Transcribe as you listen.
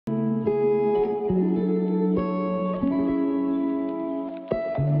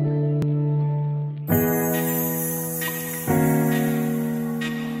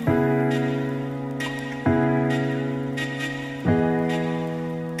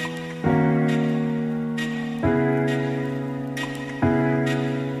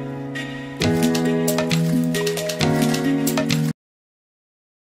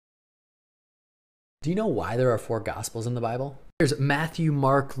Do you know why there are 4 Gospels in the Bible? There's Matthew,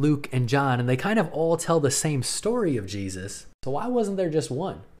 Mark, Luke, and John, and they kind of all tell the same story of Jesus. So why wasn't there just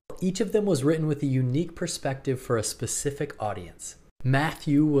one? Each of them was written with a unique perspective for a specific audience.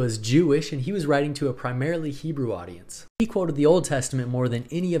 Matthew was Jewish, and he was writing to a primarily Hebrew audience. He quoted the Old Testament more than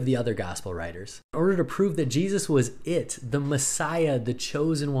any of the other gospel writers, in order to prove that Jesus was the Messiah, the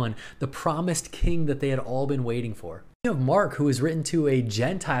chosen one, the promised king that they had all been waiting for. You have Mark, who was written to a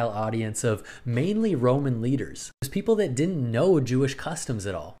Gentile audience of mainly Roman leaders. It was people that didn't know Jewish customs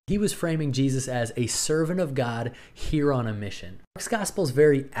at all. He was framing Jesus as a servant of God here on a mission. Mark's gospel is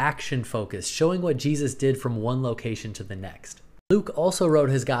very action-focused, showing what Jesus did from one location to the next. Luke also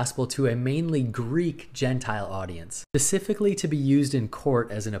wrote his gospel to a mainly Greek Gentile audience, specifically to be used in court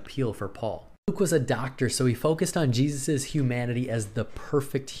as an appeal for Paul. Luke was a doctor, so he focused on Jesus' humanity as the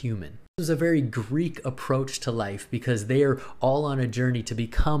perfect human. This was a very Greek approach to life because they are all on a journey to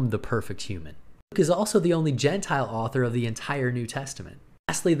become the perfect human. Luke is also the only Gentile author of the entire New Testament.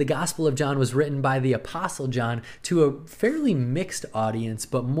 Lastly, the Gospel of John was written by the Apostle John to a fairly mixed audience,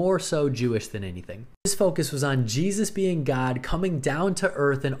 but more so Jewish than anything. His focus was on Jesus being God, coming down to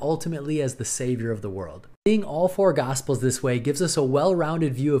earth, and ultimately as the Savior of the world. Seeing all 4 Gospels this way gives us a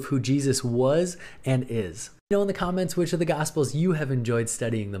well-rounded view of who Jesus was and is. Let me know in the comments which of the Gospels you have enjoyed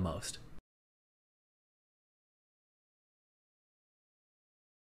studying the most.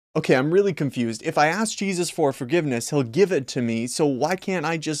 Okay, I'm really confused. If I ask Jesus for forgiveness, he'll give it to me, so why can't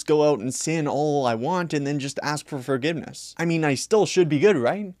I just go out and sin all I want and then just ask for forgiveness? I mean, I still should be good,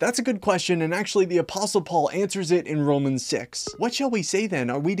 right? That's a good question, and actually the Apostle Paul answers it in Romans 6. What shall we say then?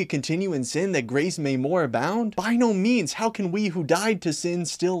 Are we to continue in sin that grace may more abound? By no means. How can we who died to sin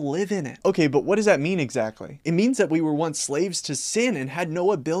still live in it? Okay, but what does that mean exactly? It means that we were once slaves to sin and had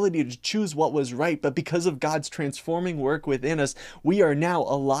no ability to choose what was right, but because of God's transforming work within us, we are now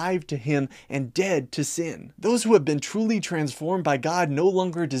alive to him and dead to sin. Those who have been truly transformed by God no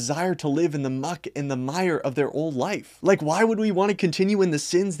longer desire to live in the muck and the mire of their old life. Like, why would we want to continue in the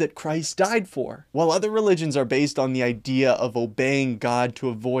sins that Christ died for? While other religions are based on the idea of obeying God to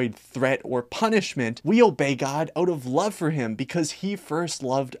avoid threat or punishment, we obey God out of love for him because he first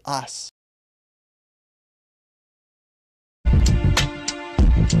loved us.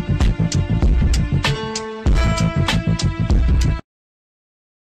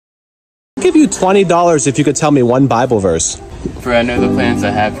 I'll give you $20 if you could tell me one Bible verse. For I know the plans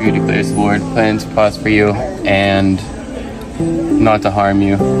I have for you, declares the Lord, plans to prosper you and not to harm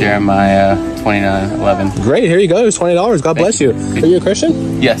you. Jeremiah 29:11. Great, here you go, $20. God bless you. Are you a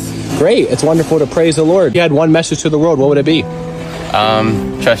Christian? Yes. Great, it's wonderful to praise the Lord. If you had one message to the world, what would it be?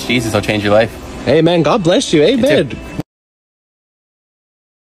 Trust Jesus, he'll change your life. Amen, God bless you, amen.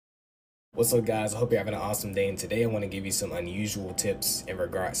 What's up, guys? I hope you're having an awesome day, and today I want to give you some unusual tips in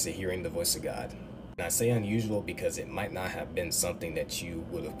regards to hearing the voice of God. And I say unusual because it might not have been something that you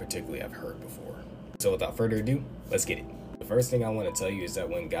would have particularly have heard before. So without further ado, let's get it. The first thing I want to tell you is that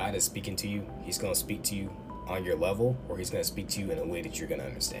when God is speaking to you, he's going to speak to you on your level, or he's going to speak to you in a way that you're going to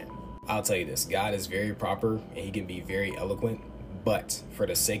understand. I'll tell you this, God is very proper and he can be very eloquent, but for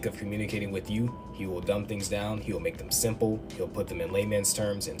the sake of communicating with you, he will dumb things down, he will make them simple, he'll put them in layman's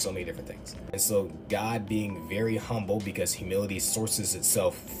terms, and so many different things. And so God being very humble, because humility sources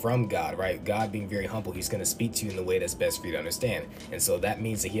itself from God, right? God being very humble, he's going to speak to you in the way that's best for you to understand. And so that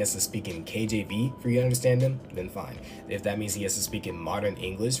means that he has to speak in KJV for you to understand him, then fine. If that means he has to speak in modern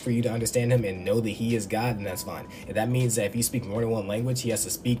English for you to understand him and know that he is God, then that's fine. If that means that if you speak more than one language, he has to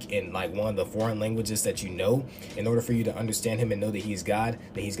speak in like one of the foreign languages that you know in order for you to understand him and know that he's God,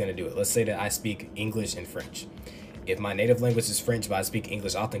 then he's going to do it. Let's say that I speak English and French. If my native language is French, but I speak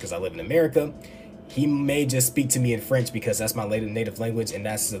English often because I live in America, he may just speak to me in French because that's my native language, and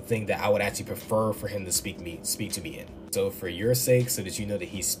that's the thing that I would actually prefer for him to speak to me in. So for your sake, so that you know that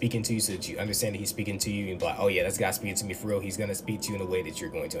he's speaking to you, so that you understand that he's speaking to you, and be like, oh yeah, that's God speaking to me for real, he's going to speak to you in a way that you're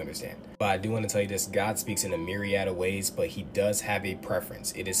going to understand. But I do want to tell you this, God speaks in a myriad of ways, but he does have a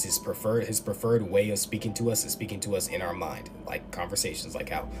preference. It is his preferred way of speaking to us is speaking to us in our mind, like conversations, like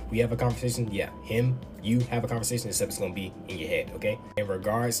how we have a conversation. Yeah, you have a conversation, except it's going to be in your head, okay? In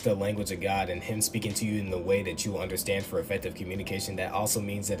regards to the language of God and him speaking to you in the way that you will understand for effective communication, that also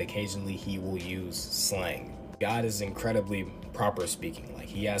means that occasionally he will use slang. God is incredibly proper speaking. Like,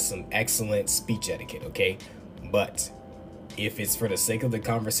 he has some excellent speech etiquette, okay? But if it's for the sake of the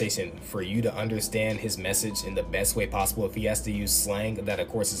conversation, for you to understand his message in the best way possible, if he has to use slang, that of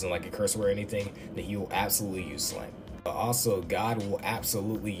course isn't like a curse word or anything, then he will absolutely use slang. But also, God will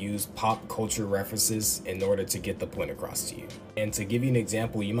absolutely use pop culture references in order to get the point across to you. And to give you an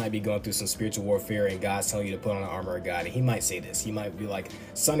example, you might be going through some spiritual warfare and God's telling you to put on the armor of God, and he might say this. He might be like,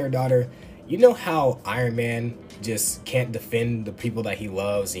 son or daughter, You know how Iron Man just can't defend the people that he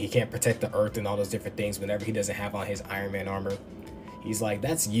loves, and he can't protect the earth and all those different things whenever he doesn't have on his Iron Man armor? He's like,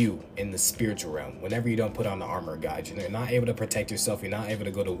 that's you in the spiritual realm. Whenever you don't put on the armor of God, you're not able to protect yourself. You're not able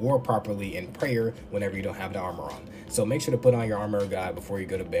to go to war properly in prayer whenever you don't have the armor on. So make sure to put on your armor of God before you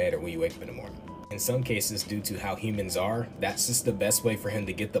go to bed or when you wake up in the morning. In some cases, due to how humans are, that's just the best way for him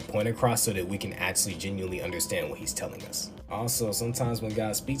to get the point across so that we can actually genuinely understand what he's telling us. Also, sometimes when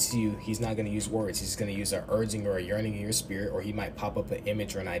God speaks to you, he's not going to use words. He's going to use an urging or a yearning in your spirit, or he might pop up an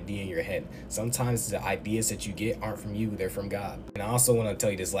image or an idea in your head. Sometimes the ideas that you get aren't from you, they're from God. And I also want to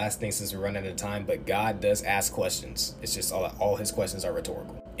tell you this last thing since we're running out of time, but God does ask questions. It's just all his questions are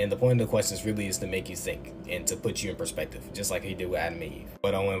rhetorical. And the point of the questions really is to make you think and to put you in perspective, just like he did with Adam and Eve.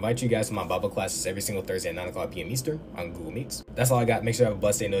 But I want to invite you guys to my Bible classes every single Thursday at 9 o'clock p.m. Eastern on Google Meets. That's all I got. Make sure you have a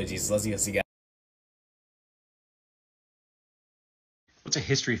blessed day. Know Jesus loves you. See you guys. What's a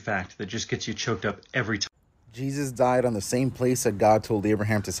history fact that just gets you choked up every time? Jesus died on the same place that God told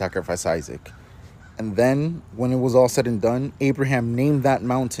Abraham to sacrifice Isaac. And then, when it was all said and done, Abraham named that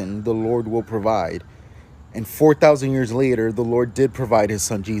mountain, "The Lord will provide." And 4,000 years later, the Lord did provide his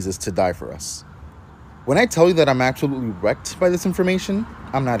son Jesus to die for us. When I tell you that I'm absolutely wrecked by this information,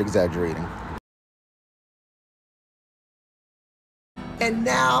 I'm not exaggerating. And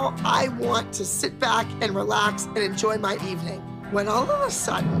now I want to sit back and relax and enjoy my evening. When all of a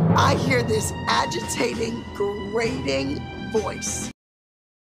sudden, I hear this agitating, grating voice.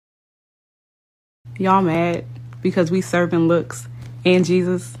 Y'all mad because we serving looks and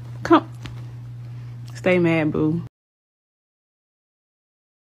Jesus? Come. Stay mad, boo.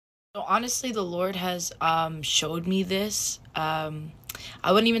 So honestly, the Lord has showed me this. I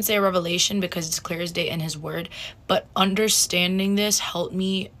wouldn't even say a revelation because it's clear as day in his word, but understanding this helped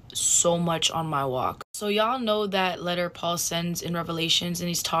me so much on my walk. So y'all know that letter Paul sends in Revelations, and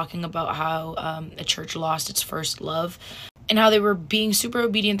he's talking about how a church lost its first love and how they were being super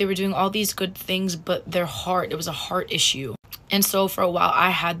obedient. They were doing all these good things, but their heart, it was a heart issue. And so for a while,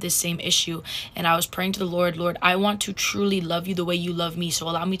 I had this same issue, and I was praying to the Lord, Lord, I want to truly love you the way you love me, so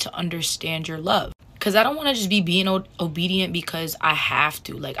allow me to understand your love. Because I don't want to just be being obedient because I have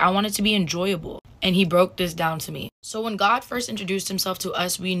to. Like, I want it to be enjoyable. And he broke this down to me. So when God first introduced himself to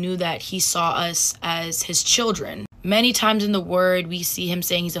us, we knew that he saw us as his children. Many times in the word, we see him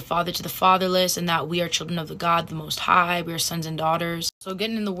saying he's a father to the fatherless and that we are children of the God, the Most High. We are sons and daughters. So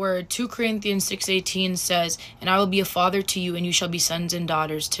getting in the word, 2 Corinthians 6:18 says, and I will be a father to you and you shall be sons and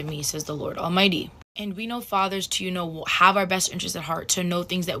daughters to me, says the Lord Almighty. And we know fathers to, have our best interests at heart, to know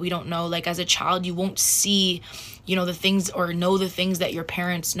things that we don't know. Like as a child, you won't see, the things or know the things that your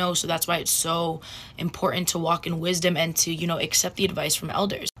parents know. So that's why it's so important to walk in wisdom and to, accept the advice from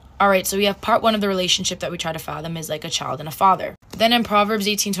elders. All right, so we have part 1 of the relationship that we try to fathom is like a child and a father. Then in Proverbs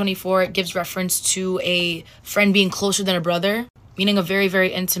 18:24, it gives reference to a friend being closer than a brother, meaning a very,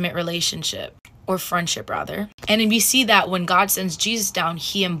 very intimate relationship. Or friendship rather. And then we see that when God sends Jesus down,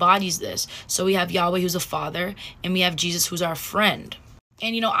 he embodies this. So we have Yahweh, who's a father, and we have Jesus, who's our friend.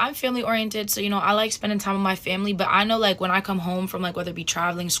 And I'm family oriented, so I like spending time with my family, but I know like when I come home from like whether it be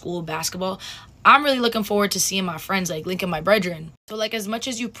traveling, school, basketball, I'm really looking forward to seeing my friends, like linking my brethren. So like as much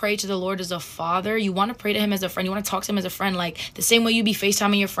as you pray to the Lord as a father, you want to pray to him as a friend. You want to talk to him as a friend, like the same way you be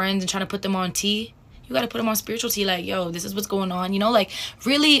FaceTiming your friends and trying to put them on tea. You got to put them on spiritual tea, like, yo, this is what's going on, like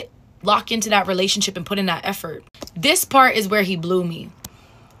really lock into that relationship and put in that effort. This part is where he blew me.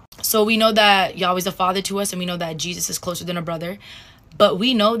 So we know that Yahweh's a father to us, and we know that Jesus is closer than a brother. But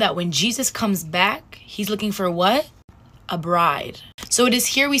we know that when Jesus comes back, he's looking for what? A bride. So it is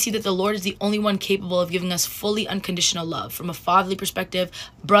here we see that the Lord is the only one capable of giving us fully unconditional love from a fatherly perspective,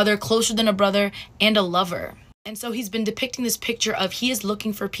 brother, closer than a brother, and a lover. And so he's been depicting this picture of he is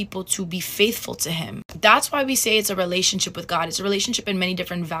looking for people to be faithful to him. That's why we say it's a relationship with God. It's a relationship in many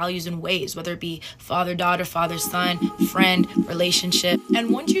different values and ways, whether it be father, daughter, father, son, friend, relationship.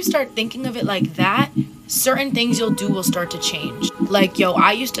 And once you start thinking of it like that, certain things you'll do will start to change. Like,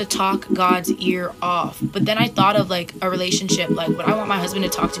 I used to talk God's ear off, but then I thought of like a relationship, like would I want my husband to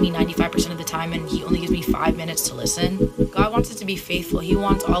talk to me 95% of the time and he only gives me 5 minutes to listen? God wants us to be faithful. He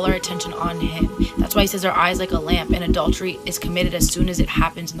wants all our attention on him. That's why he says our eyes like a lamp, and adultery is committed as soon as it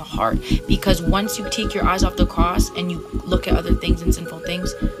happens in the heart. Because once you take your eyes off the cross and you look at other things and sinful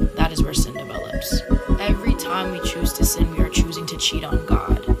things, that is where sin develops. Every time we choose to sin, we are choosing to cheat on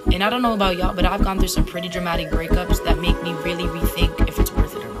God. And I don't know about y'all, but I've gone through some pretty dramatic breakups that make me really,